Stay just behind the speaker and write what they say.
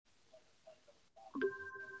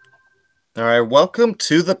All right, welcome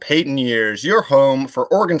to the Peyton Years, your home for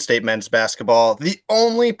Oregon State men's basketball, the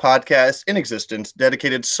only podcast in existence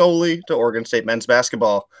dedicated solely to Oregon State men's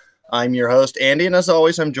basketball. I'm your host, Andy, and as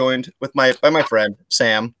always, I'm joined by my friend,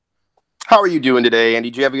 Sam. How are you doing today,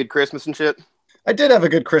 Andy? Did you have a good Christmas and shit? I did have a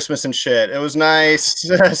good Christmas and shit. It was nice.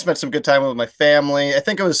 I spent some good time with my family. I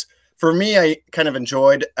think it was, for me, I kind of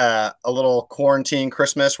enjoyed a little quarantine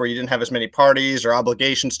Christmas where you didn't have as many parties or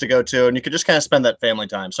obligations to go to, and you could just kind of spend that family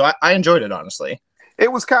time. So I enjoyed it, honestly.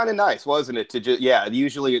 It was kind of nice, wasn't it? To just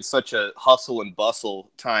usually it's such a hustle and bustle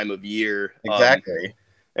time of year. Exactly.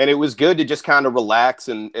 And it was good to just kind of relax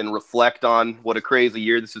and reflect on what a crazy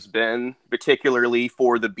year this has been, particularly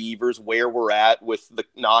for the Beavers, where we're at with the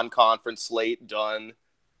non-conference slate done.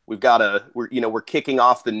 We're kicking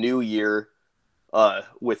off the new year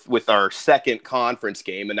with our second conference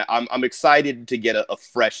game, and I'm excited to get a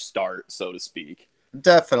fresh start, so to speak.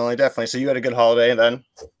 Definitely. So you had a good holiday then?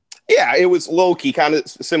 Yeah, it was low-key, kind of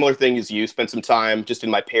similar thing as you. Spent some time just in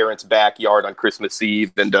my parents' backyard on Christmas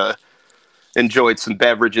Eve and enjoyed some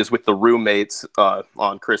beverages with the roommates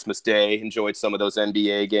on Christmas Day. Enjoyed some of those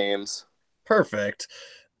NBA games. Perfect.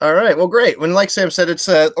 All right. Well, great. Like Sam said, it's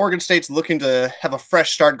Oregon State's looking to have a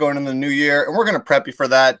fresh start going into the new year, and we're going to prep you for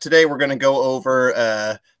that. Today, we're going to go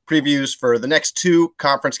over previews for the next two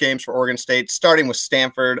conference games for Oregon State, starting with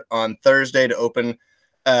Stanford on Thursday to open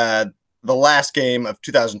the last game of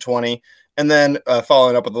 2020, and then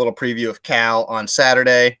following up with a little preview of Cal on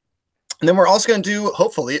Saturday. And then we're also going to do,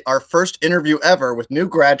 hopefully, our first interview ever with new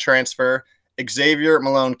grad transfer, Xzavier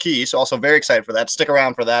Malone-Key. So also very excited for that. Stick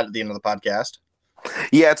around for that at the end of the podcast.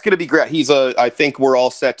 Yeah, it's going to be great. I think we're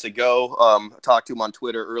all set to go. Talked to him on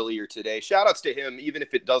Twitter earlier today. Shout outs to him, even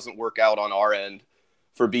if it doesn't work out on our end,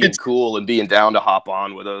 for being cool and being down to hop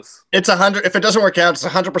on with us. It's 100. If it doesn't work out, it's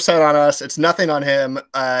 100% on us. It's nothing on him.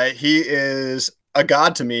 He is a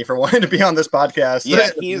god to me for wanting to be on this podcast. Yeah,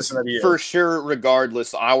 he's for sure,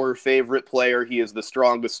 regardless, our favorite player. He is the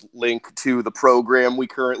strongest link to the program we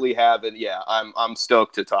currently have. And yeah, I'm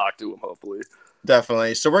stoked to talk to him, hopefully.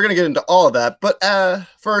 Definitely. So we're going to get into all of that. But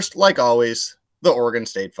first, like always, the Oregon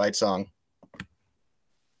State fight song.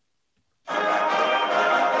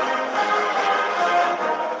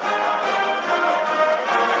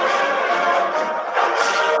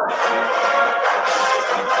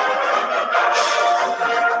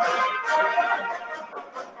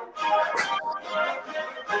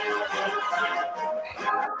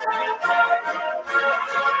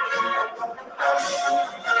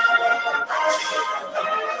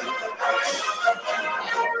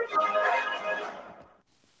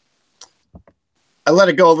 I let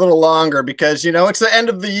it go a little longer because, it's the end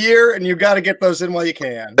of the year and you got to get those in while you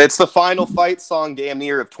can. It's the final fight song damn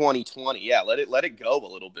near of 2020. Yeah, let it go a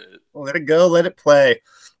little bit. Let it go, let it play.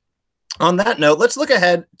 On that note, let's look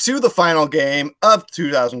ahead to the final game of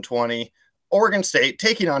 2020. Oregon State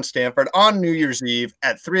taking on Stanford on New Year's Eve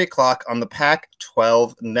at 3 o'clock on the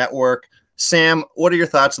Pac-12 network. Sam, what are your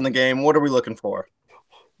thoughts on the game? What are we looking for?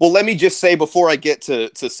 Well, let me just say before I get to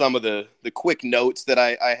some of the quick notes that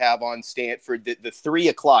I have on Stanford, the 3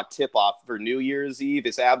 o'clock tip-off for New Year's Eve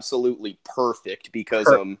is absolutely perfect because,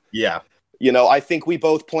 I think we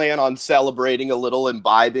both plan on celebrating a little,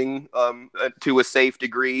 imbibing to a safe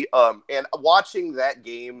degree. And watching that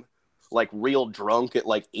game, like real drunk at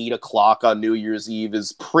like 8 o'clock on New Year's Eve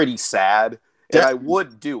is pretty sad. And I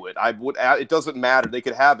would do it. It doesn't matter. They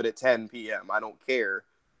could have it at 10 p.m. I don't care.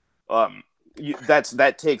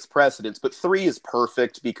 That takes precedence, but 3 is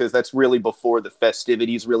perfect because that's really before the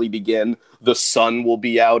festivities really begin. The sun will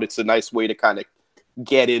be out. It's a nice way to kind of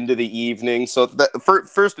get into the evening. So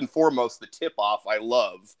first and foremost, the tip-off I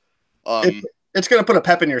love. It's going to put a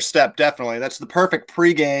pep in your step, definitely. That's the perfect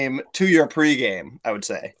pregame to your pregame, I would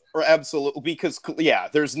say. Absolutely, because,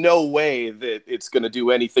 there's no way that it's going to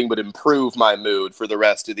do anything but improve my mood for the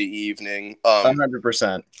rest of the evening.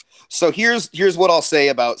 100%. So here's what I'll say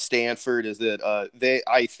about Stanford is that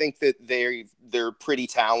I think that they're pretty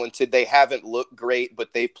talented. They haven't looked great,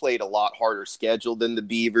 but they've played a lot harder schedule than the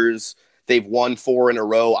Beavers. They've won 4 in a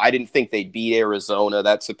row. I didn't think they'd beat Arizona.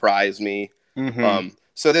 That surprised me. Mm-hmm.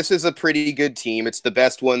 So this is a pretty good team. It's the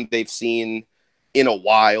best one they've seen in a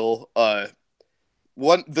while. The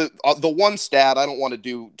one stat, I don't want to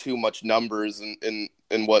do too much numbers and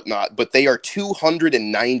whatnot, but they are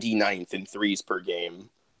 299th in threes per game,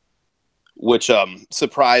 which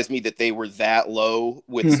surprised me that they were that low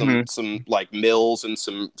with some like Mills and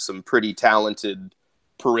some pretty talented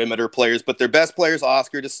perimeter players. But their best player is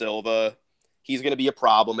Oscar da Silva. He's going to be a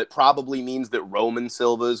problem. It probably means that Roman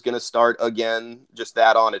Silva is going to start again, just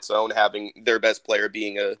that on its own, having their best player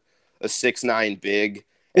being a 6'9" big.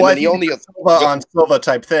 And Well, I then he think only it's a Silva on Silva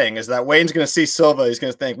type thing. Is that Wayne's going to see Silva? He's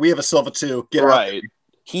going to think we have a Silva too. Get out there. right.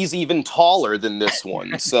 He's even taller than this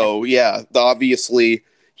one. So yeah, obviously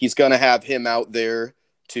he's gonna have him out there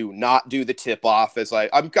to not do the tip off.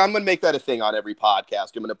 I'm gonna make that a thing on every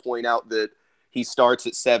podcast. I'm gonna point out that he starts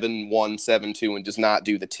at 7-1, 7-2 and does not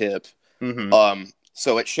do the tip. Mm-hmm.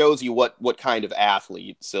 So it shows you what kind of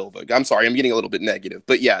athlete Silva. I'm sorry, I'm getting a little bit negative,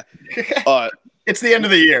 but yeah. It's the end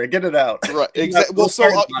of the year. Get it out. Right. Exactly. Well, so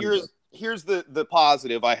here's the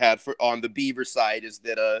positive I had for on the Beaver side is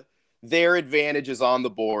that their advantage is on the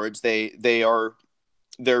boards. Their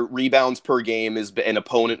rebounds per game is and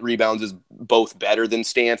opponent rebounds is both better than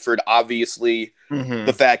Stanford. Obviously,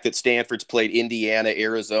 the fact that Stanford's played Indiana,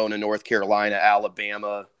 Arizona, North Carolina,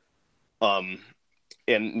 Alabama, and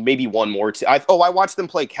maybe one more. I watched them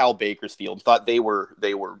play Cal Bakersfield. Thought they were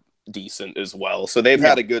decent as well. So they've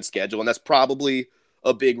had a good schedule, and that's probably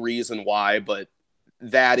a big reason why. But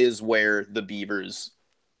that is where the Beavers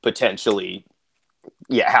potentially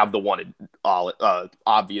have the one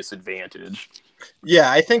obvious advantage.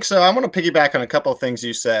 Yeah, I think so. I want to piggyback on a couple of things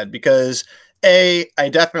you said because I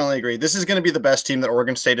definitely agree. This is going to be the best team that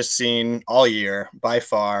Oregon State has seen all year by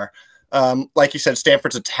far. Like you said,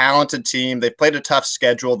 Stanford's a talented team. They've played a tough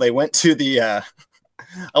schedule. They went to the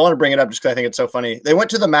I want to bring it up just because I think it's so funny. They went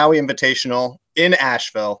to the Maui Invitational in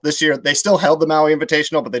Asheville this year. They still held the Maui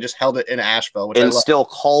Invitational, but they just held it in Asheville, which and still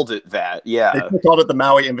called it that. Yeah, they still called it the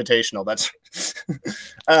Maui Invitational. That's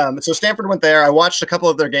so Stanford went there. I watched a couple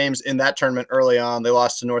of their games in that tournament early on. They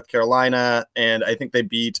lost to North Carolina, and I think they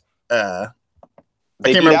beat. They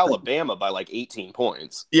beat Alabama by like 18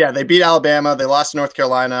 points. Yeah, they beat Alabama. They lost to North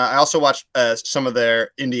Carolina. I also watched some of their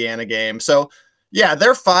Indiana games. So. Yeah,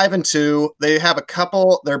 they're 5-2. They have a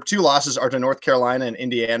couple. Their two losses are to North Carolina and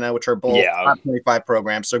Indiana, which are both top 25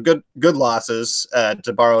 programs. So good losses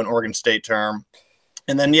to borrow an Oregon State term.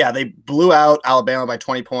 And then they blew out Alabama by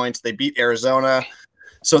 20 points. They beat Arizona,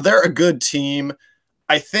 so they're a good team.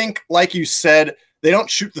 I think, like you said, they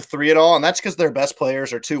don't shoot the three at all, and that's because their best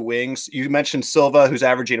players are two wings. You mentioned Silva, who's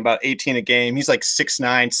averaging about 18 a game. He's like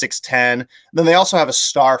 6'9", 6'10". Then they also have a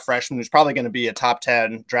star freshman who's probably going to be a top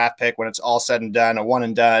 10 draft pick when it's all said and done, a one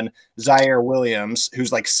and done, Xzavier Williams,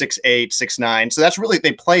 who's like 6'8", 6'9". So that's really,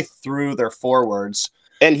 they play through their forwards.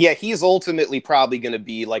 And he's ultimately probably going to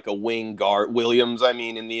be like a wing guard, Williams, I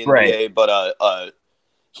mean, in the NBA, but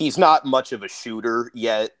he's not much of a shooter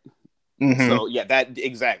yet. Mm-hmm. So that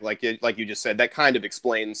exactly like you just said, that kind of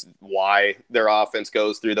explains why their offense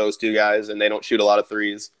goes through those two guys and they don't shoot a lot of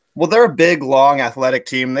threes. Well, they're a big, long, athletic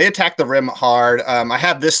team. They attack the rim hard. I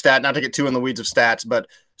have this stat, not to get too in the weeds of stats, but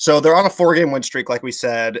so they're on a 4-game win streak, like we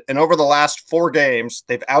said, and over the last 4 games,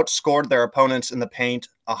 they've outscored their opponents in the paint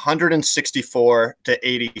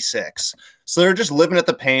 164-86. So they're just living at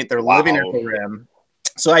the paint. They're living at the rim.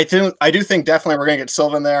 So I do think definitely we're going to get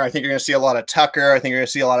Silva in there. I think you're going to see a lot of Tucker. I think you're going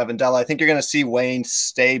to see a lot of Vendella. I think you're going to see Wayne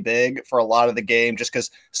stay big for a lot of the game just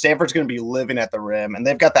because Stanford's going to be living at the rim, and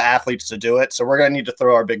they've got the athletes to do it. So we're going to need to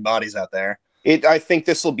throw our big bodies out there. I think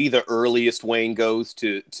this will be the earliest Wayne goes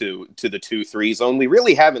to the 2-3 zone. We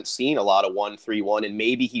really haven't seen a lot of 1-3-1, and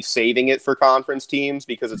maybe he's saving it for conference teams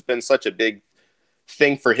because it's been such a big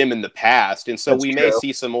thing for him in the past. And so we may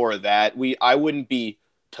see some more of that. I wouldn't be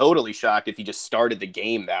totally shocked if he just started the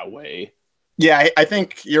game that way. Yeah, I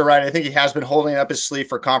think you're right. I think he has been holding up his sleeve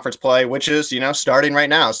for conference play, which is, starting right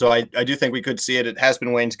now. So I do think we could see it. It has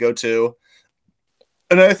been Wayne's go-to.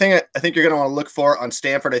 Another thing I think you're going to want to look for on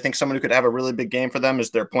Stanford, I think someone who could have a really big game for them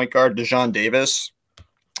is their point guard, Dejon Davis.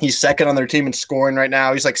 He's second on their team in scoring right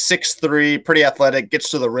now. He's like 6'3", pretty athletic, gets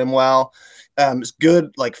to the rim well. It's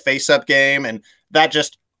good, like, face-up game, and that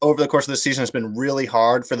just over the course of the season has been really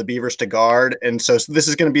hard for the Beavers to guard. And so this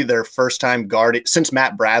is going to be their first time guarding since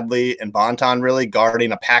Matt Bradley and Bonton really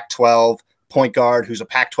guarding a Pac-12 point guard who's a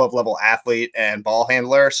Pac-12 level athlete and ball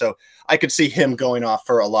handler. So I could see him going off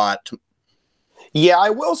for a lot. Yeah, I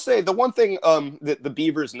will say the one thing that the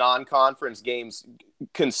Beavers non-conference games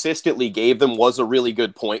consistently gave them was a really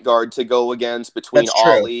good point guard to go against between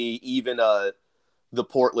Ollie, even the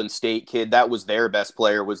Portland State kid. That was their best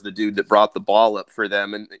player, was the dude that brought the ball up for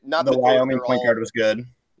them. And not the Wyoming point guard was good.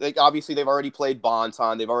 Obviously, they've already played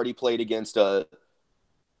Bonton. They've already played against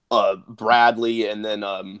Bradley, and then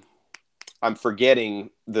I'm forgetting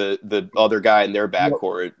the other guy in their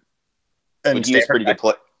backcourt. And but he's pretty good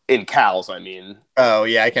player. In Cal's, I mean. Oh,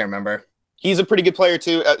 yeah, I can't remember. He's a pretty good player,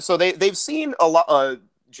 too. So they've seen a lot.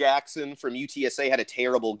 Jackson from UTSA had a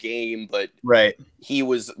terrible game, but he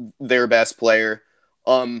was their best player.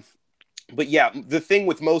 But yeah, the thing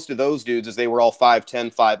with most of those dudes is they were all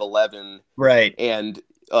 5'10", 5'11". Right. And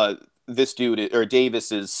this dude or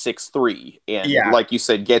Davis is 6'3", and Yeah. like you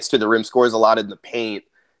said, gets to the rim, scores a lot in the paint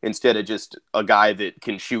instead of just a guy that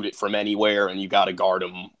can shoot it from anywhere, and you got to guard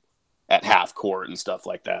him at half court and stuff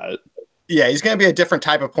like that. Yeah, he's going to be a different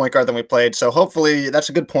type of point guard than we played. So hopefully that's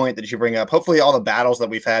a good point that you bring up. Hopefully all the battles that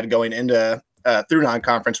we've had going into through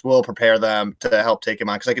non-conference will prepare them to help take him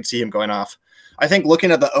on, because I could see him going off. I think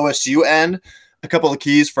looking at the OSU end, a couple of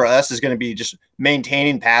keys for us is going to be just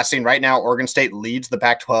maintaining passing. Right now, Oregon State leads the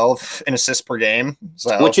Pac-12 in assists per game,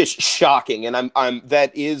 which is shocking, and I'm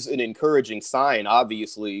that is an encouraging sign.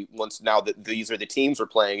 Obviously, once now that these are the teams we're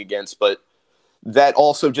playing against, but that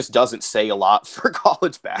also just doesn't say a lot for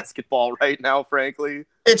college basketball right now, frankly.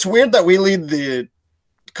 It's weird that we lead the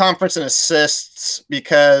conference in assists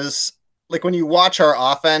because, like, when you watch our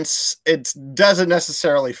offense, it doesn't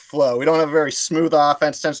necessarily flow. We don't have a very smooth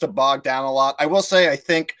offense, tends to bog down a lot. I will say, I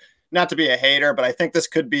think, not to be a hater, but I think this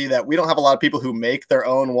could be that we don't have a lot of people who make their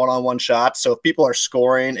own one-on-one shots. So if people are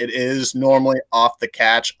scoring, it is normally off the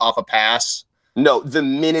catch, off a pass. No, the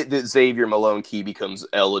minute that Xzavier Malone-Key becomes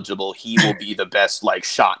eligible, he will be the best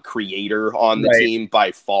shot creator on the team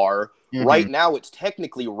by far. Mm-hmm. Right now, it's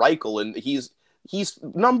technically Reichel, and he's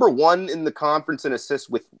number one in the conference in assists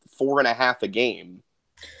with 4.5 a game.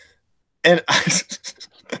 And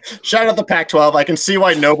shout out the Pac-12. I can see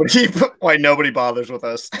why nobody bothers with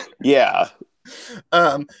us. Yeah.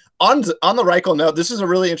 On the Reichel note, this is a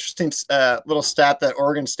really interesting little stat that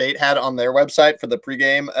Oregon State had on their website for the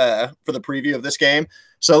pregame, for the preview of this game.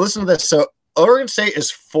 So listen to this. So Oregon State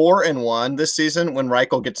is 4-1 this season when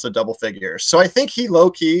Reichel gets to double figures. So I think he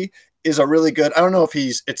low-key is a really good – I don't know if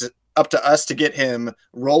it's up to us to get him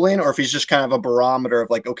rolling or if he's just kind of a barometer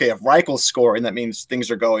of okay, if Reichel's scoring, that means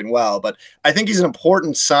things are going well. But I think he's an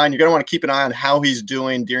important sign. You're going to want to keep an eye on how he's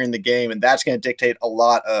doing during the game, and that's going to dictate a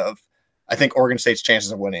lot of – I think Oregon State's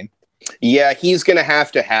chances of winning. Yeah, he's going to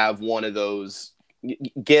have one of those,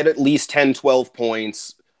 get at least 10, 12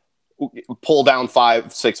 points, pull down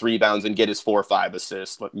 5, 6 rebounds, and get his 4 or 5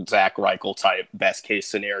 assists, like Zach Reichel type best case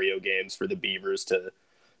scenario games for the Beavers to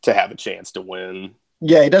have a chance to win.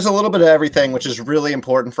 Yeah, he does a little bit of everything, which is really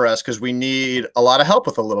important for us because we need a lot of help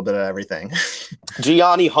with a little bit of everything.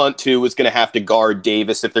 Gianni Hunt, too, is going to have to guard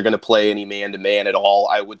Davis if they're going to play any man-to-man at all,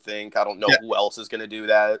 I would think. I don't know who else is going to do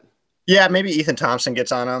that. Yeah, maybe Ethan Thompson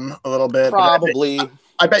gets on him a little bit. Probably.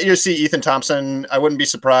 I bet you'll see Ethan Thompson. I wouldn't be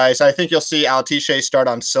surprised. I think you'll see Altiche start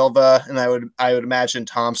on Silva, and I would imagine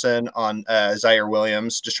Thompson on Zaire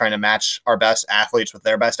Williams, just trying to match our best athletes with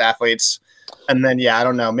their best athletes. And then, I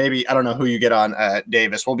don't know. Maybe I don't know who you get on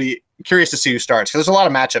Davis. We'll be curious to see who starts because there's a lot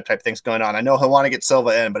of matchup type things going on. I know he'll want to get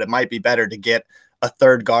Silva in, but it might be better to get a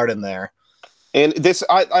third guard in there. And this,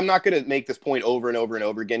 I'm not going to make this point over and over and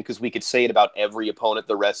over again because we could say it about every opponent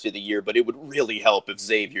the rest of the year, but it would really help if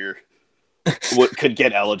Xzavier could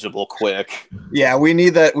get eligible quick. Yeah, we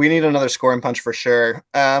need that. We need another scoring punch for sure.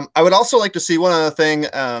 I would also like to see one other thing.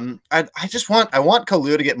 I want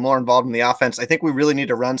Kalu to get more involved in the offense. I think we really need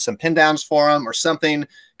to run some pin downs for him or something.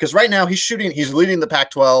 Because right now he's leading the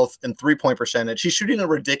Pac-12 in 3-point percentage. He's shooting a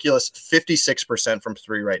ridiculous 56% from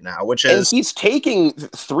 3 right now, which is... And he's taking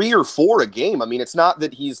 3 or 4 a game. I mean, it's not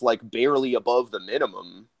that he's barely above the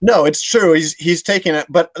minimum. No, it's true. He's taking it.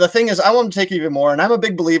 But the thing is, I want him to take even more. And I'm a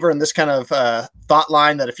big believer in this kind of thought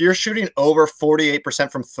line that if you're shooting over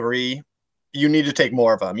 48% from 3, you need to take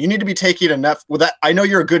more of them. You need to be taking enough. With that, I know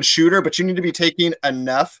you're a good shooter, but you need to be taking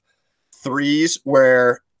enough threes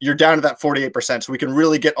where you're down to that 48%, so we can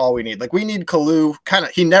really get all we need. We need Kalu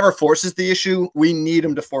he never forces the issue. We need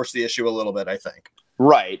him to force the issue a little bit, I think.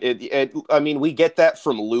 Right. I mean, we get that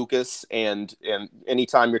from Lucas, and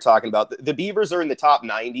anytime you're talking about the Beavers are in the top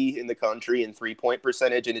 90 in the country in 3-point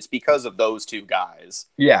percentage, and it's because of those two guys.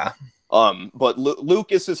 Yeah. But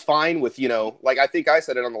Lucas is fine with, I think I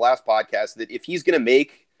said it on the last podcast, that if he's going to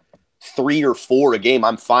make 3 or 4 a game,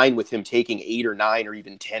 I'm fine with him taking 8 or 9 or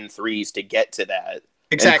even 10 threes to get to that.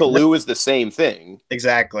 Exactly. And Kalu is the same thing.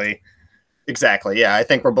 Exactly. Yeah, I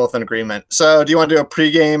think we're both in agreement. So do you want to do a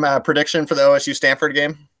pregame prediction for the OSU Stanford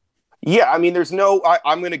game? Yeah, I mean,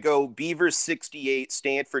 I'm going to go Beavers 68,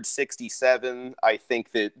 Stanford 67. I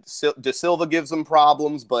think that De Silva gives them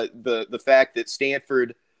problems, but the fact that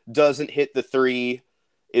Stanford doesn't hit the 3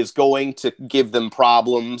 is going to give them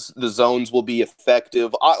problems. The zones will be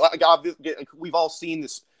effective. We've all seen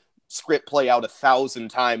this script play out 1,000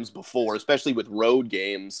 times before, especially with road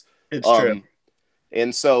games. It's true.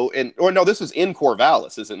 And so, this is in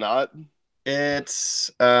Corvallis, is it not? It's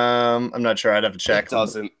I'm not sure. I'd have to check. It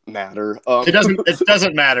doesn't matter. It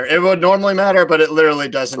doesn't matter. It would normally matter, but it literally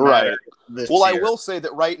doesn't matter. Well, I will say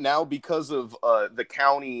that right now, because of the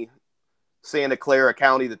county Santa Clara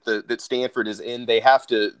County that Stanford is in, they have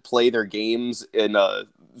to play their games in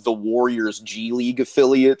the Warriors G League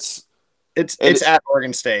affiliates. It's at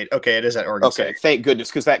Oregon State. Okay, it is at Oregon Okay, State. thank goodness,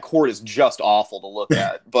 because that court is just awful to look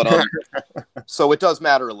at. But so it does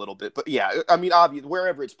matter a little bit. But yeah, I mean, obviously,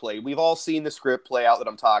 wherever it's played, we've all seen the script play out that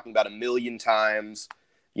I'm talking about a million times.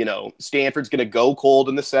 You know, Stanford's going to go cold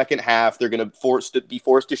in the second half. They're going to be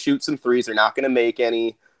forced to shoot some threes. They're not going to make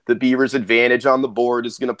any. The Beavers' advantage on the board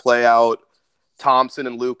is going to play out. Thompson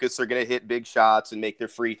and Lucas are going to hit big shots and make their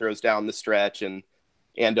free throws down the stretch.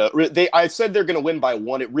 I said they're going to win by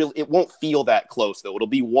one. It won't feel that close though. It'll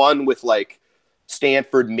be one with like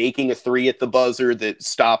Stanford making a three at the buzzer that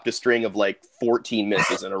stopped a string of like 14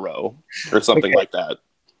 misses in a row or something like that.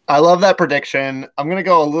 I love that prediction. I'm going to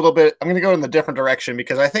go in the different direction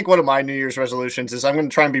because I think one of my New Year's resolutions is I'm going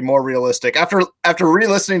to try and be more realistic. After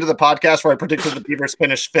re-listening to the podcast where I predicted the Beavers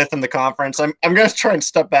finish 5th in the conference, I'm going to try and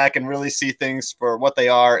step back and really see things for what they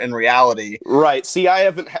are in reality. Right. See, I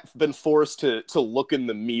haven't been forced to look in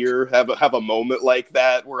the mirror, have a moment like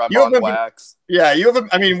that where I'm on wax. Yeah,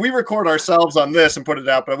 I mean, we record ourselves on this and put it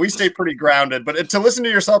out, but we stay pretty grounded. But to listen to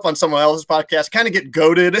yourself on someone else's podcast, kind of get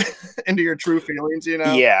goaded into your true feelings, you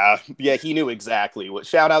know? Yeah, he knew exactly what.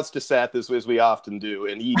 Shout outs to Seth, as we often do,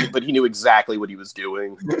 but he knew exactly what he was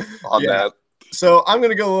doing on that. So I'm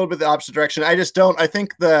going to go a little bit the opposite direction. I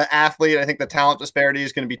think the talent disparity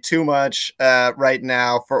is going to be too much right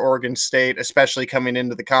now for Oregon State, especially coming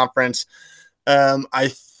into the conference. I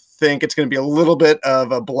think it's going to be a little bit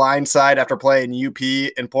of a blindside after playing UP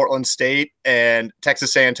and Portland State and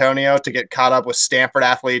Texas San Antonio to get caught up with Stanford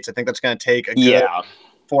athletes. I think that's going to take a good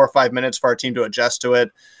 4 or 5 minutes for our team to adjust to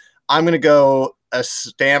it. I'm going to go a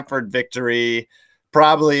Stanford victory,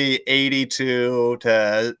 probably 82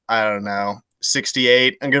 to, I don't know,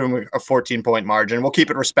 68. I'm giving them a 14-point margin. We'll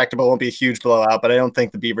keep it respectable. It won't be a huge blowout, but I don't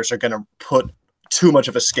think the Beavers are going to put too much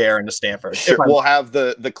of a scare into Stanford. Sure. We'll have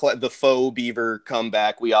the faux Beaver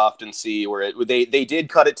comeback we often see where they did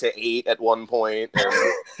cut it to 8 at one point.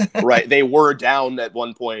 And, right. They were down at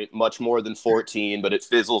one point much more than 14, but it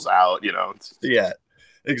fizzles out, you know. Yeah,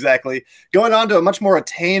 exactly. Going on to a much more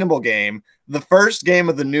attainable game. The first game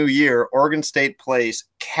of the new year, Oregon State plays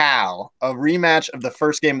Cal, a rematch of the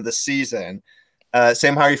first game of the season.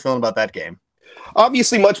 Sam, how are you feeling about that game?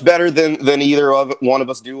 Obviously much better than one of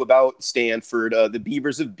us do about Stanford. The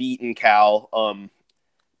Beavers have beaten Cal.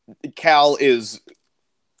 Cal is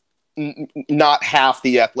not half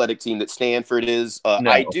the athletic team that Stanford is.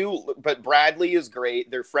 No. But Bradley is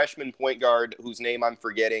great. Their freshman point guard, whose name I'm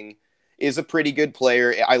forgetting, is a pretty good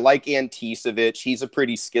player. I like Anticevic. He's a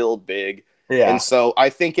pretty skilled big. Yeah. And so I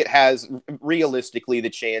think it has realistically the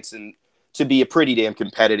chance to be a pretty damn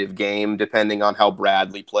competitive game, depending on how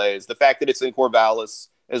Bradley plays. The fact that it's in Corvallis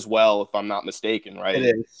as well, if I'm not mistaken, right?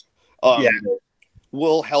 It is.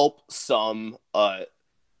 Will help some. The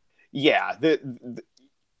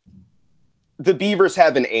Beavers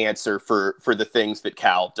have an answer for the things that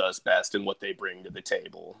Cal does best and what they bring to the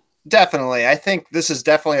table. Definitely. I think this is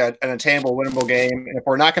definitely an attainable, winnable game. And if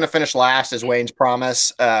we're not going to finish last, as Wayne's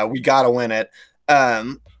promise, we got to win it.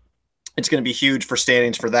 It's going to be huge for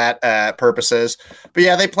standings for that purposes. But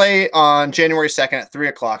yeah, they play on January 2nd at 3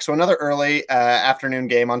 o'clock. So another early afternoon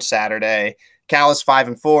game on Saturday. Cal is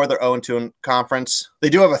 5-4. They're 0-2 in conference. They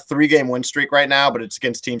do have a 3-game win streak right now, but it's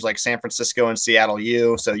against teams like San Francisco and Seattle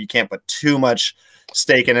U. So you can't put too much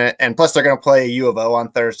stake in it. And plus they're going to play U of O on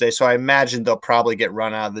Thursday. So I imagine they'll probably get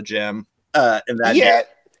run out of the gym in that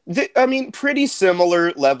game. I mean, pretty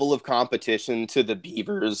similar level of competition to the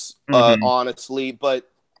Beavers, honestly. But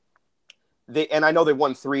and I know they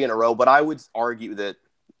won 3 in a row, but I would argue that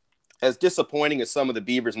as disappointing as some of the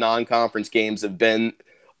Beavers non-conference games have been,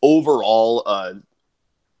 overall,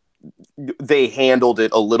 they handled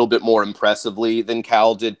it a little bit more impressively than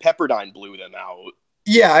Cal did. Pepperdine blew them out.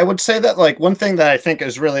 Yeah, I would say that like one thing that I think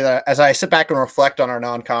is really that as I sit back and reflect on our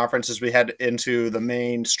non-conference as we head into the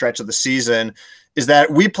main stretch of the season is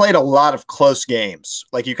that we played a lot of close games,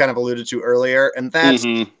 like you kind of alluded to earlier, and that's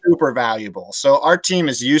super valuable. So our team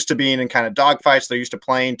is used to being in kind of dogfights. They're used to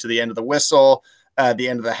playing to the end of the whistle, the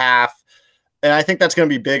end of the half. And I think that's going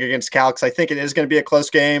to be big against Cal because I think it is going to be a close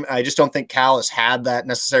game. I just don't think Cal has had that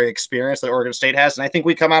necessary experience that Oregon State has. And I think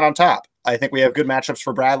we come out on top. I think we have good matchups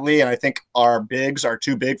for Bradley. And I think our bigs are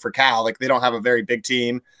too big for Cal. Like they don't have a very big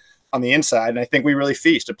team on the inside. And I think we really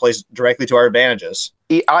feast. It plays directly to our advantages.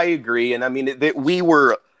 I agree. And I mean, we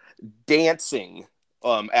were dancing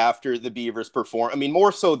after the Beavers performed. I mean,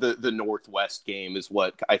 more so the Northwest game is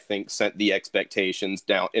what I think sent the expectations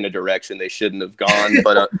down in a direction they shouldn't have gone.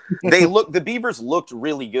 But the Beavers looked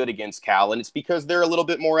really good against Cal, and it's because they're a little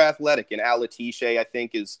bit more athletic. And Alatiche, I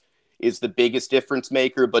think, is is the biggest difference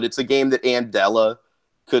maker, but it's a game that Andela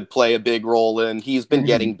could play a big role in. He's been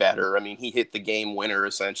getting better. I mean, he hit the game winner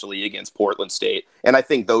essentially against Portland State, and I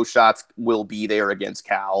think those shots will be there against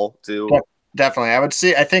Cal too. Yeah,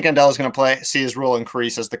 definitely. I think Andela's going to see his role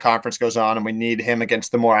increase as the conference goes on, and we need him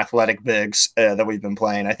against the more athletic bigs that we've been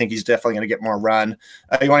playing. I think he's definitely going to get more run.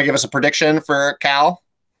 You want to give us a prediction for Cal?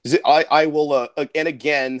 I will, and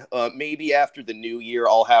again, maybe after the new year,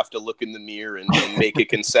 I'll have to look in the mirror and make a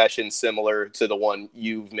concession similar to the one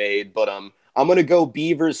you've made. But I'm going to go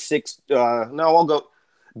Beavers I'll go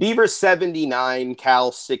Beavers 79,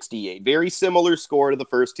 Cal 68. Very similar score to the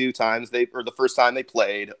first the first time they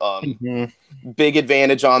played. Big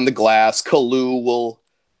advantage on the glass. Kalu's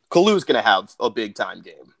going to have a big time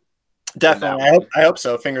game. Definitely. I hope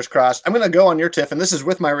so. Fingers crossed. I'm going to go on your Tiff, and this is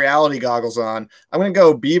with my reality goggles on. I'm going to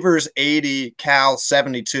go Beavers 80, Cal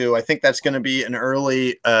 72. I think that's going to be an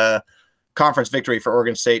early conference victory for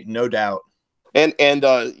Oregon State, no doubt. And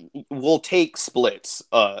we'll take splits,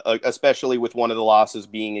 especially with one of the losses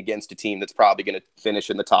being against a team that's probably going to finish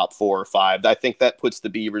in the top 4 or 5. I think that puts the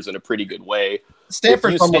Beavers in a pretty good way.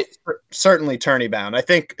 Stanford's almost certainly tourney bound. I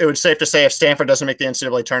think it would be safe to say if Stanford doesn't make the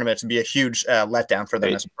NCAA tournament, it'd be a huge letdown for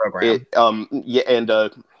them as a program.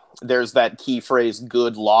 There's that key phrase,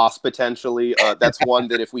 good loss potentially. That's one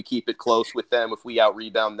that if we keep it close with them, if we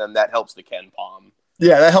out-rebound them, that helps the Ken Pom.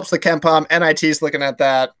 Yeah, that helps the Ken Pom. NIT's looking at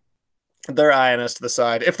that. They're eyeing us to the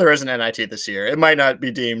side. If there is an NIT this year, it might not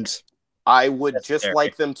be deemed. I would just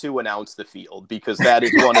like them to announce the field, because that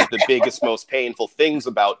is one of the biggest, most painful things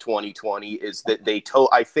about 2020 is that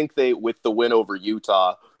I think they, with the win over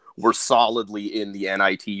Utah, were solidly in the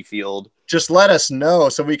NIT field. Just let us know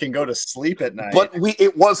so we can go to sleep at night. But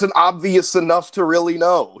it wasn't obvious enough to really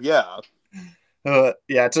know. Yeah. Yeah,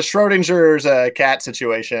 it's a Schrodinger's cat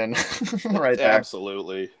situation right there.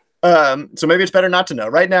 Absolutely. So maybe it's better not to know.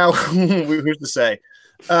 Right now, who's to say?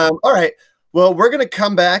 All right. Well, we're going to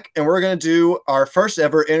come back and we're going to do our first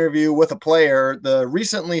ever interview with a player, the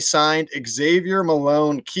recently signed Xzavier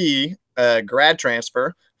Malone-Key, grad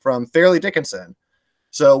transfer from Fairleigh Dickinson.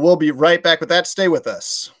 So we'll be right back with that. Stay with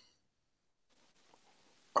us.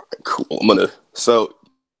 All right, cool.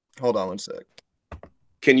 Hold on one sec.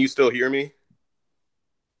 Can you still hear me?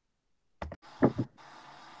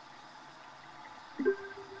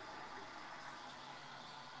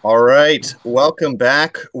 All right, welcome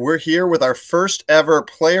back. We're here with our first ever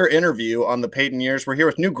player interview on the Peyton Years. We're here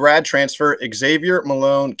with new grad transfer, Xzavier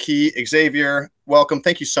Malone-Key. Xzavier, welcome.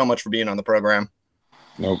 Thank you so much for being on the program.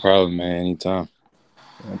 No problem, man. Anytime.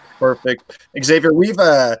 Perfect. Xzavier, we've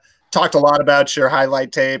talked a lot about your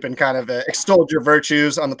highlight tape and kind of extolled your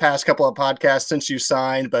virtues on the past couple of podcasts since you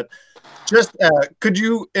signed, but just could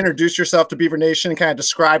you introduce yourself to Beaver Nation and kind of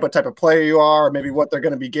describe what type of player you are, or maybe what they're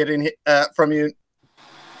going to be getting from you?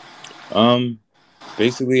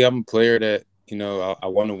 Basically, I'm a player that, I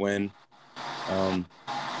want to win. I'm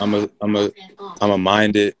a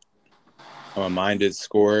minded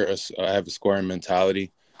scorer. I have a scoring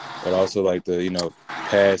mentality, but also like to,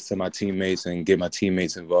 pass to my teammates and get my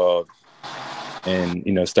teammates involved and,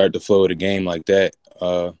 start the flow of the game like that.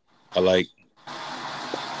 I like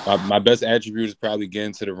my best attribute is probably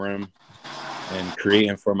getting to the rim and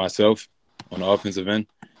creating for myself on the offensive end.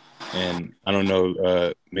 And I don't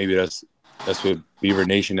know, maybe that's what Beaver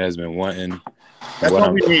Nation has been wanting. That's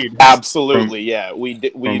what we need. Absolutely, yeah.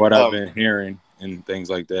 From what I've been hearing and things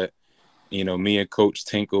like that, me and Coach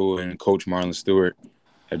Tinkle and Coach Marlon Stewart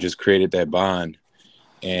have just created that bond.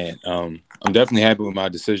 And I'm definitely happy with my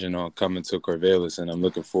decision on coming to Corvallis, and I'm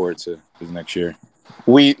looking forward to this next year.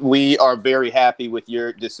 We are very happy with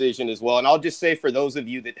your decision as well. And I'll just say, for those of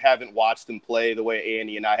you that haven't watched him play the way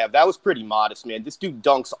Andy and I have, that was pretty modest, man. This dude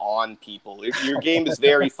dunks on people. Your game is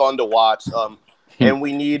very fun to watch. And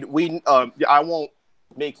I won't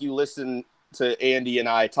make you listen to Andy and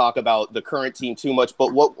I talk about the current team too much,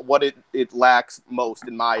 but what it lacks most,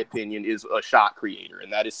 in my opinion, is a shot creator.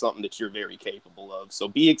 And that is something that you're very capable of. So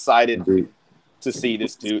be excited to see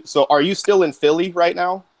this dude. So are you still in Philly right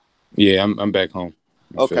now? Yeah, I'm back home.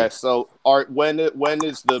 Okay, so when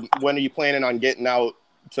are you planning on getting out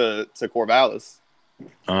to Corvallis?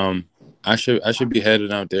 I should be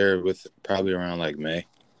headed out there with probably around like May.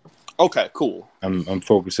 Okay, cool. I'm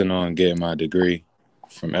focusing on getting my degree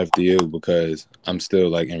from FDU because I'm still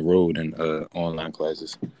like enrolled in online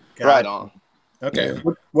classes. Right on. Okay, yeah.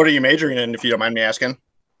 What are you majoring in, if you don't mind me asking?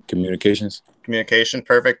 Communications. Communication,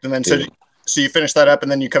 perfect. And then so you finish that up,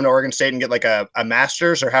 and then you come to Oregon State and get like a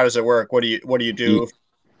master's, or how does it work? What do you do?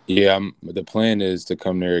 Yeah, the plan is to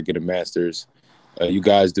come there and get a master's. You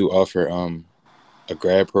guys do offer a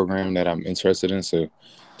grad program that I'm interested in. So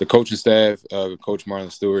the coaching staff, Coach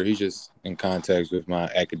Marlon Stewart, he's just in contact with my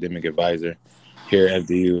academic advisor here at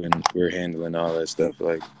FDU, and we're handling all that stuff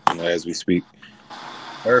like as we speak.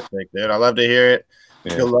 Perfect, dude. I love to hear it.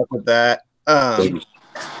 Yeah. Good luck with that.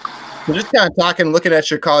 So just kind of talking, looking at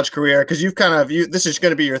your college career, because this is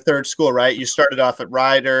going to be your third school, right? You started off at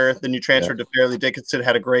Rider, then you transferred to Fairleigh Dickinson,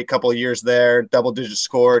 had a great couple of years there, double-digit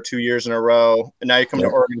score 2 years in a row, and now you come to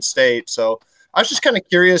Oregon State. So I was just kind of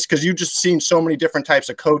curious because you've just seen so many different types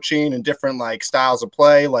of coaching and different like styles of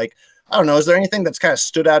play. Like, I don't know, is there anything that's kind of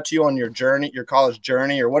stood out to you on your journey, your college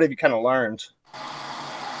journey, or what have you kind of learned?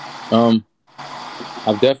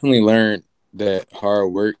 I've definitely learned that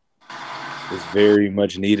hard work is very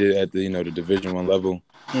much needed at the the Division I level.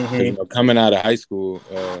 Because coming out of high school,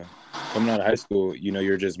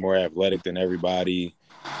 you're just more athletic than everybody,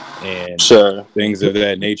 and things of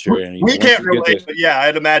that nature. And we can't relate, but yeah,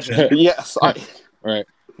 I'd imagine. Yes, right.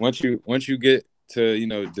 Once you get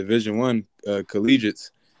to Division I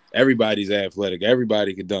collegiates, everybody's athletic,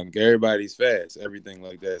 everybody can dunk, everybody's fast, everything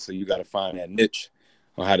like that. So you got to find that niche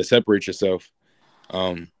on how to separate yourself.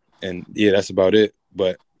 And yeah, that's about it.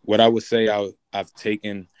 But what I would say I've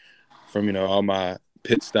taken from all my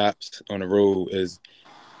pit stops on the road is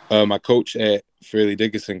my coach at Fairleigh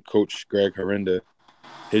Dickinson, Coach Greg Harinda.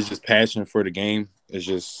 His just passion for the game is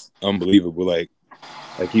just unbelievable. Like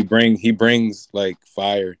he brings like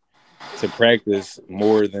fire to practice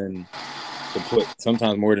more than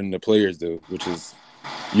sometimes more than the players do, which is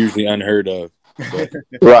usually unheard of. But,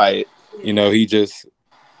 right. He just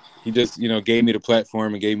gave me the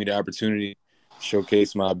platform and gave me the opportunity to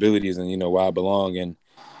showcase my abilities and where I belong. And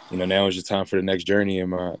now it's just time for the next journey in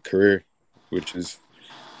my career, which is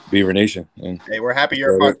Beaver Nation. And hey, we're happy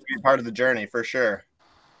you're part of the journey for sure.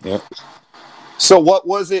 Yep. So what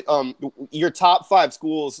was it? Your top 5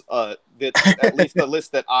 schools that at least the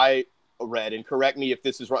list that I read, and correct me if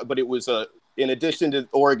this is right, but it was in addition to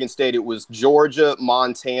Oregon State, it was Georgia,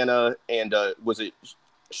 Montana, and was it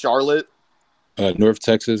Charlotte? North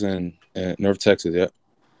Texas and North Texas, yeah.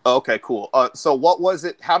 Okay, cool. So what was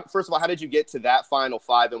it? First of all, how did you get to that final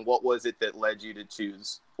 5, and what was it that led you to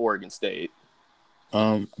choose Oregon State?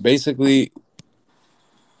 Basically,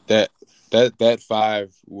 that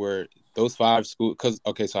 5 were those 5 schools.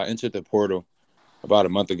 So I entered the portal about a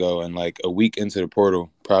month ago, and like a week into the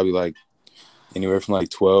portal, probably like anywhere from like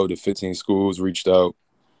 12 to 15 schools reached out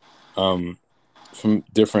from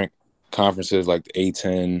different conferences like the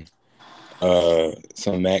A10,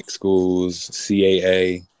 some MAC schools,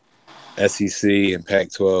 CAA, SEC, and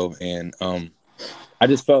Pac-12, and I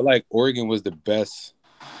just felt like Oregon was the best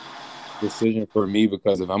decision for me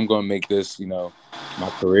because if I'm going to make this, my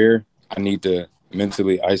career, I need to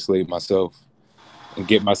mentally isolate myself and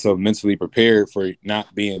get myself mentally prepared for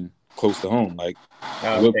not being close to home. Like,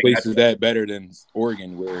 what place is that better than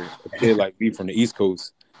Oregon, where a kid like me from the East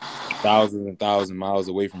Coast, thousands and thousands of miles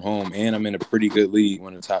away from home, and I'm in a pretty good league,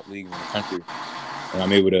 one of the top leagues in the country, and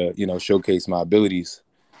I'm able to, showcase my abilities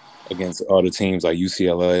against all the teams like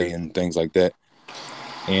UCLA and things like that.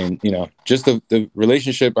 And, just the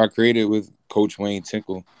relationship I created with Coach Wayne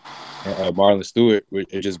Tinkle and Marlon Stewart,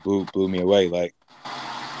 it just blew me away. Like,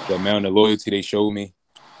 the amount of loyalty they showed me.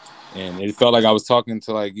 And it felt like I was talking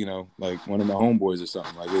to, like one of my homeboys or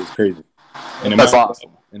something. Like, it was crazy. And that's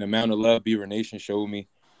awesome. And the amount of love Beaver Nation showed me,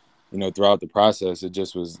 throughout the process, it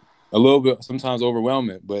just was a little bit sometimes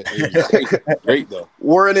overwhelming, but it was great though.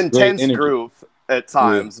 We're an intense group at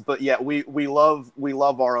times, but yeah, we love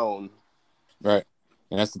our own. Right.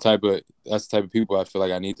 And that's the type of people I feel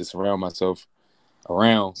like I need to surround myself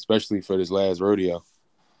around, especially for this last rodeo.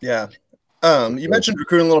 Yeah. You mentioned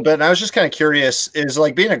recruiting a little bit, and I was just kind of curious, is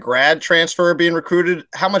like being a grad transfer, being recruited,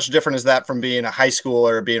 how much different is that from being a high school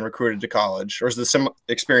or being recruited to college? Or is the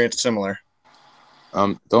experience similar?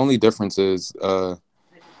 The only difference is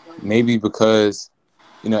maybe because,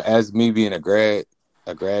 as me being a grad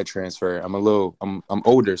transfer, I'm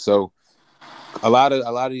older, so a lot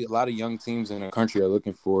of young teams in the country are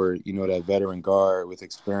looking for that veteran guard with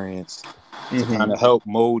experience to kind of help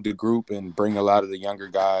mold the group and bring a lot of the younger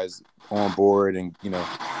guys on board and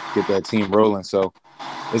get that team rolling. So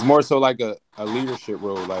it's more so like a leadership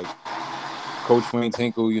role. Like Coach Wayne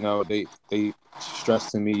Tinkle, they stress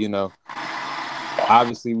to me,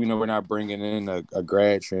 obviously we're not bringing in a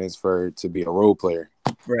grad transfer to be a role player,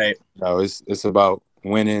 right? It's about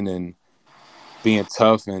winning and being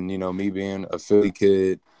tough, and me being a Philly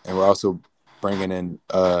kid, and we're also bringing in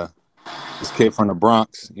this kid from the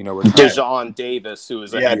Bronx. We're Dejon Davis, who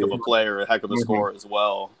is a heck of a player, a heck of a scorer as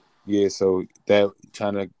well. Yeah, so that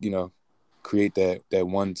trying to create that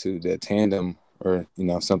 1-2, that tandem, or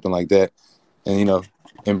something like that. and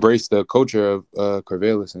embrace the culture of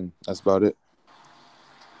Corvallis, and that's about it.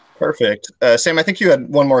 Perfect. Sam, I think you had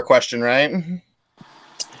one more question, right?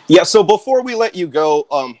 Yeah. So before we let you go,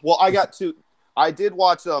 I did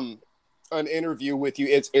watch an interview with you.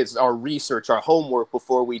 It's our research, our homework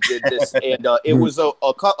before we did this, and it was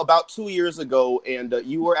about 2 years ago, and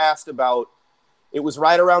you were asked about. It was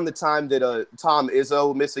right around the time that Tom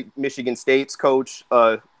Izzo, Michigan State's coach,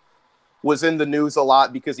 was in the news a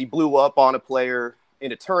lot because he blew up on a player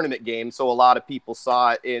in a tournament game, so a lot of people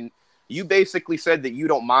saw it, and you basically said that you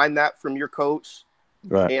don't mind that from your coach.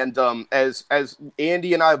 Right. And as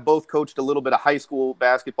Andy and I have both coached a little bit of high school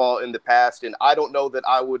basketball in the past, and I don't know that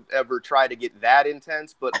I would ever try to get that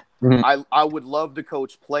intense, but I would love to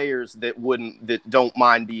coach players that don't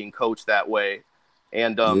mind being coached that way.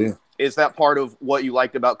 And is that part of what you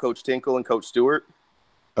liked about Coach Tinkle and Coach Stewart?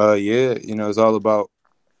 Yeah, it's all about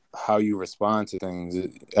how you respond to things.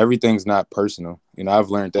 Everything's not personal. I've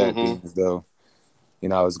learned that though.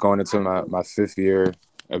 I was going into my fifth year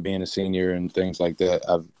of being a senior and things like that.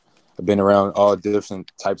 I've been around all different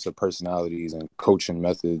types of personalities and coaching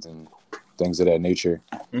methods and things of that nature.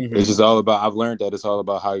 It's just I've learned that it's all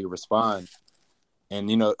about how you respond. And,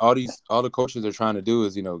 all the coaches are trying to do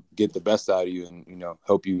is, get the best out of you and,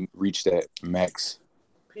 help you reach that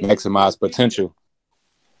maximize potential.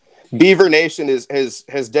 Beaver Nation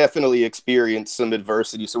has definitely experienced some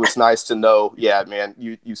adversity, so it's nice to know. Yeah, man,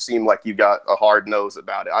 you seem like you got a hard nose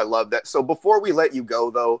about it. I love that. So before we let you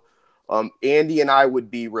go, though, Andy and I would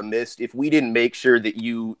be remiss if we didn't make sure that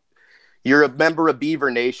you're a member of Beaver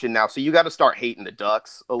Nation now, so you got to start hating the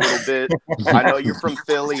Ducks a little bit. I know you're from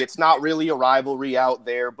Philly; it's not really a rivalry out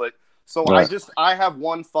there, but so right. I have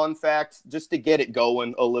one fun fact just to get it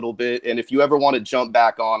going a little bit, and if you ever want to jump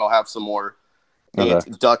back on, I'll have some more.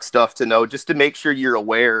 Duck stuff to know, just to make sure you're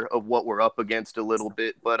aware of what we're up against a little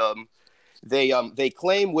bit. But they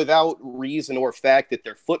claim without reason or fact that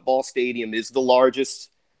their football stadium is the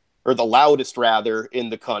largest, or the loudest rather, in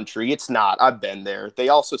the country. It's not. I've been there. They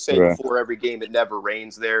also say before every game it never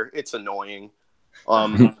rains there. It's annoying.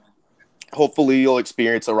 Hopefully you'll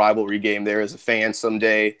experience a rivalry game there as a fan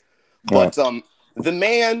someday. But the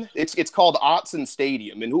man, it's called Autzen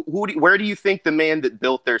Stadium, and where do you think the man that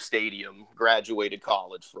built their stadium graduated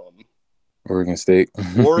college from? Oregon State.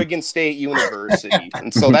 Oregon State University.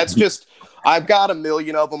 And so that's just, I've got a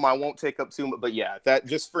million of them. I won't take up too much, but yeah, that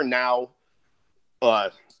just for now. We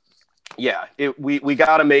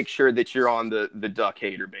got to make sure that you're on the Duck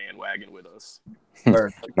hater bandwagon with us.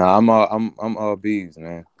 Nah, I'm all bees,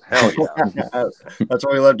 man. Hell yeah. That's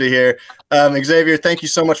what we love to hear. Xzavier, thank you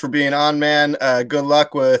so much for being on, man. Good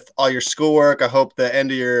luck with all your schoolwork. I hope the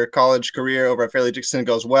end of your college career over at Fairleigh Dickinson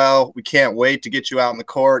goes well. We can't wait to get you out in the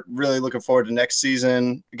court. Really looking forward to next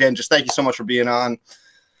season. Again, just thank you so much for being on.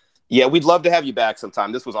 Yeah, we'd love to have you back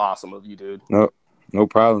sometime. This was awesome of you, dude. No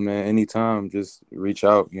problem, man. Anytime, just reach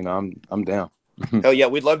out. I'm down. Hell yeah,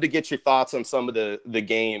 we'd love to get your thoughts on some of the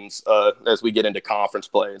games as we get into conference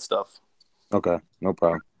play and stuff. Okay, no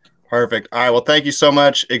problem. Perfect. All right, well, thank you so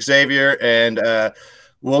much, Xzavier, and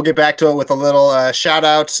we'll get back to it with a little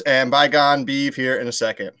shout-outs and bygone Beeve here in a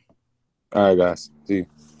second. All right, guys. See you.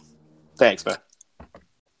 Thanks, man.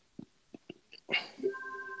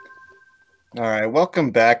 All right,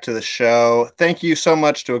 welcome back to the show. Thank you so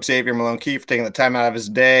much to Xzavier Malone-Key for taking the time out of his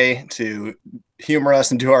day to humor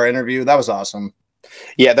us and do our interview. That was awesome.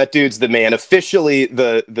 Yeah, that dude's the man. Officially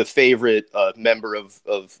the favorite member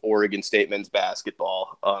of Oregon State men's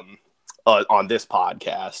basketball on this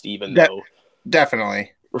podcast, even though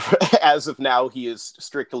definitely as of now he is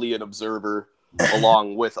strictly an observer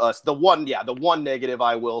along with us. The one negative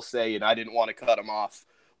I will say, and I didn't want to cut him off,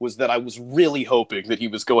 was that I was really hoping that he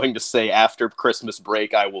was going to say after Christmas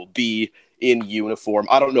break I will be in uniform.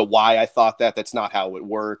 I don't know why I thought that. That's not how it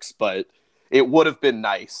works, but it would have been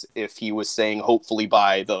nice if he was saying hopefully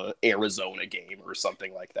by the Arizona game or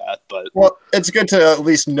something like that. But well, it's good to at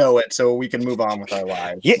least know it so we can move on with our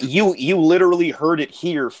lives. Yeah, you literally heard it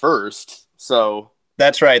here first. So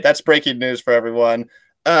that's right. That's breaking news for everyone.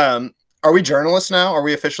 Are we journalists now? Are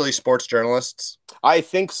we officially sports journalists? I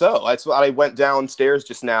think so. That's what I went downstairs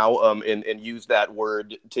just now and used that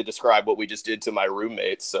word to describe what we just did to my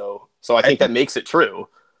roommates. So I think that makes it true.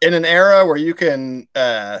 In an era where you can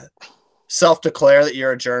self-declare that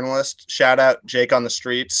you're a journalist, shout out Jake on the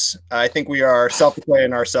streets. I think we are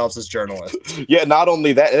self-declaring ourselves as journalists. Yeah, not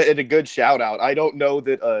only that, and a good shout out. I don't know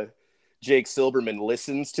that Jake Silberman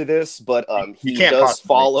listens to this, but he does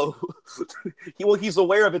follow. He's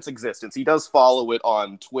aware of its existence. He does follow it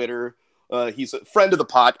on Twitter. He's a friend of the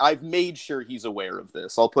pod. I've made sure he's aware of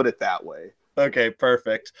this. I'll put it that way. Okay,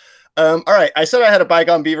 perfect. All right. I said I had a bike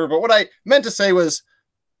on Beaver, but what I meant to say was,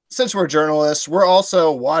 since we're journalists, we're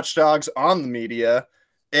also watchdogs on the media.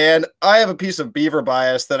 And I have a piece of Beaver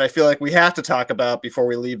bias that I feel like we have to talk about before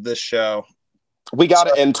we leave this show. We got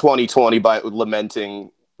to end 2020 by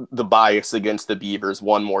lamenting the bias against the Beavers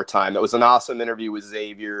one more time. That was an awesome interview with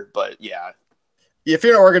Xzavier, but yeah. If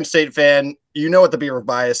you're an Oregon State fan, you know what the Beaver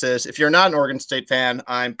bias is. If you're not an Oregon State fan,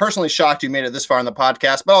 I'm personally shocked you made it this far in the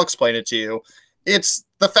podcast, but I'll explain it to you. It's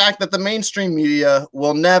the fact that the mainstream media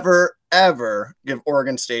will never, ever give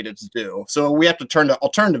Oregon State its due. So we have to turn to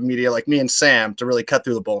alternative media like me and Sam to really cut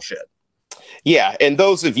through the bullshit. Yeah, and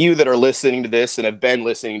those of you that are listening to this and have been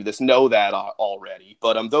listening to this know that already.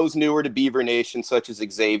 But those newer to Beaver Nation, such as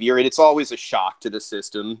Xzavier, it's always a shock to the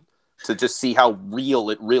system to just see how real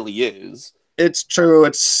it really is. It's true.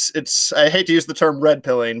 It's. I hate to use the term red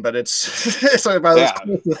pilling, but it's about as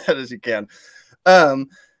close to that as you can. All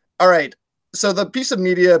right. So the piece of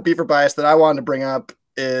media Beaver bias that I wanted to bring up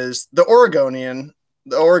is the Oregonian,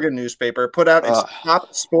 the Oregon newspaper, put out its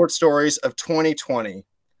top sports stories of 2020.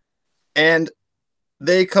 And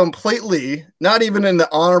they completely, not even in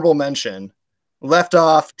the honorable mention, left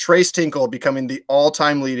off Trace Tinkle becoming the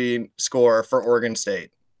all-time leading scorer for Oregon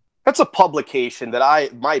State. That's a publication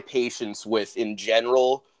that my patience with in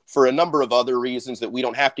general, for a number of other reasons that we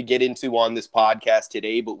don't have to get into on this podcast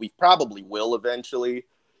today, but we probably will eventually,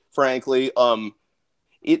 frankly.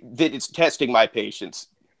 It's testing my patience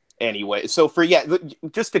anyway. So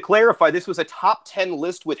just to clarify, this was a top 10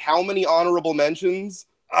 list with how many honorable mentions?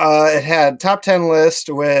 It had top 10 list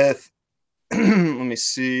with, let me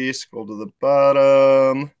see, scroll to the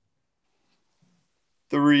bottom,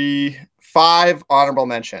 5 honorable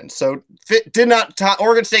mentions. So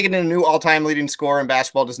Oregon State getting a new all-time leading scorer in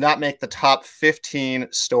basketball does not make the top 15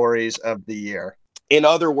 stories of the year. In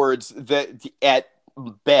other words, at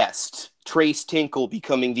best, Trace Tinkle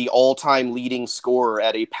becoming the all-time leading scorer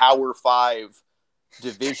at a Power 5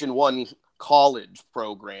 Division I college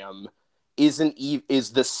program is the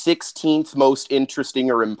 16th most interesting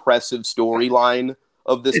or impressive storyline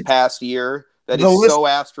of this past year. That is so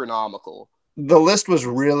astronomical. The list was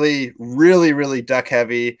really, really, really duck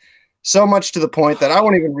heavy. So much to the point that I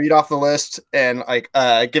won't even read off the list and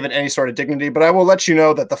give it any sort of dignity, but I will let you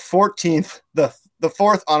know that the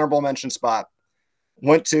 4th honorable mention spot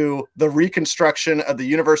went to the reconstruction of the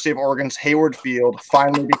University of Oregon's Hayward Field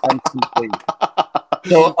finally becomes complete.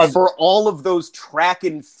 So for all of those track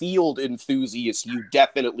and field enthusiasts, you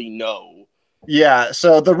definitely know. Yeah,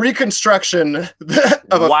 so the reconstruction of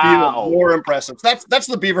a field more impressive. That's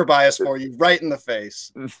the Beaver bias for you, right in the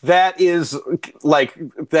face. That is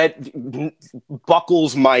that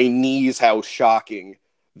buckles my knees. How shocking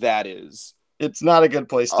that is! It's not a good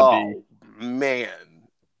place to be, man.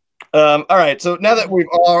 All right, so now that we've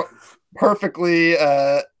all perfectly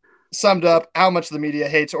summed up how much the media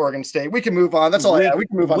hates Oregon State, we can move on. That's all I have. We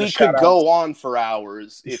can move on. We could go on for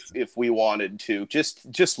hours if we wanted to.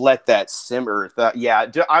 Just let that simmer.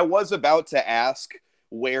 I was about to ask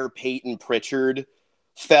where Peyton Pritchard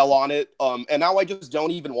fell on it, and now I just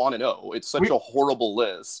don't even want to know. It's such a horrible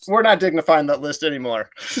list. We're not dignifying that list anymore.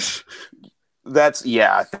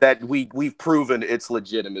 We've proven its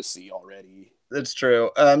legitimacy already. That's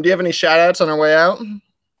true. Do you have any shout outs on our way out?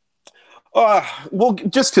 Well,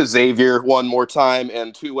 just to Xzavier one more time,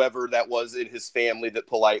 and whoever that was in his family that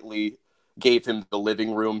politely gave him the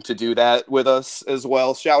living room to do that with us as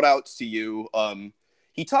well. Shout outs to you.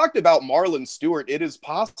 He talked about Marlon Stewart. It is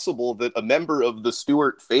possible that a member of the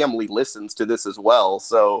Stewart family listens to this as well,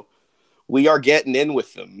 so we are getting in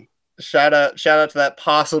with them. Shout out to that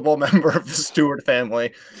possible member of the Stewart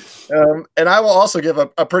family. And I will also give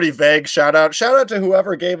a pretty vague shout out. Shout out to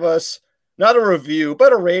whoever gave us not a review,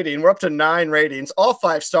 but a rating. We're up to 9 ratings, all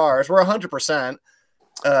 5 stars. We're 100%.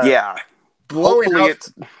 Blowing out.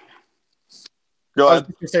 Go ahead. I was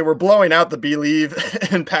going to say we're blowing out the Believe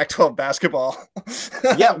in Pac-12 basketball.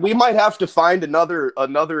 Yeah, we might have to find another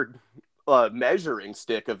measuring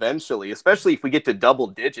stick eventually, especially if we get to double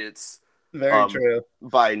digits. Very true.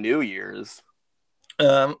 By New Year's.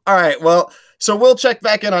 All right. Well, so we'll check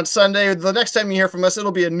back in on Sunday. The next time you hear from us,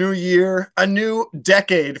 it'll be a new year, a new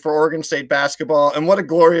decade for Oregon State basketball. And what a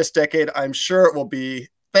glorious decade I'm sure it will be.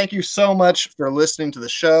 Thank you so much for listening to the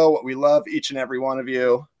show. We love each and every one of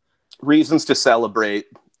you. Reasons to celebrate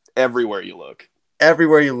everywhere you look.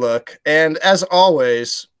 Everywhere you look. And as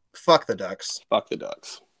always, fuck the Ducks. Fuck the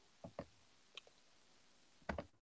Ducks.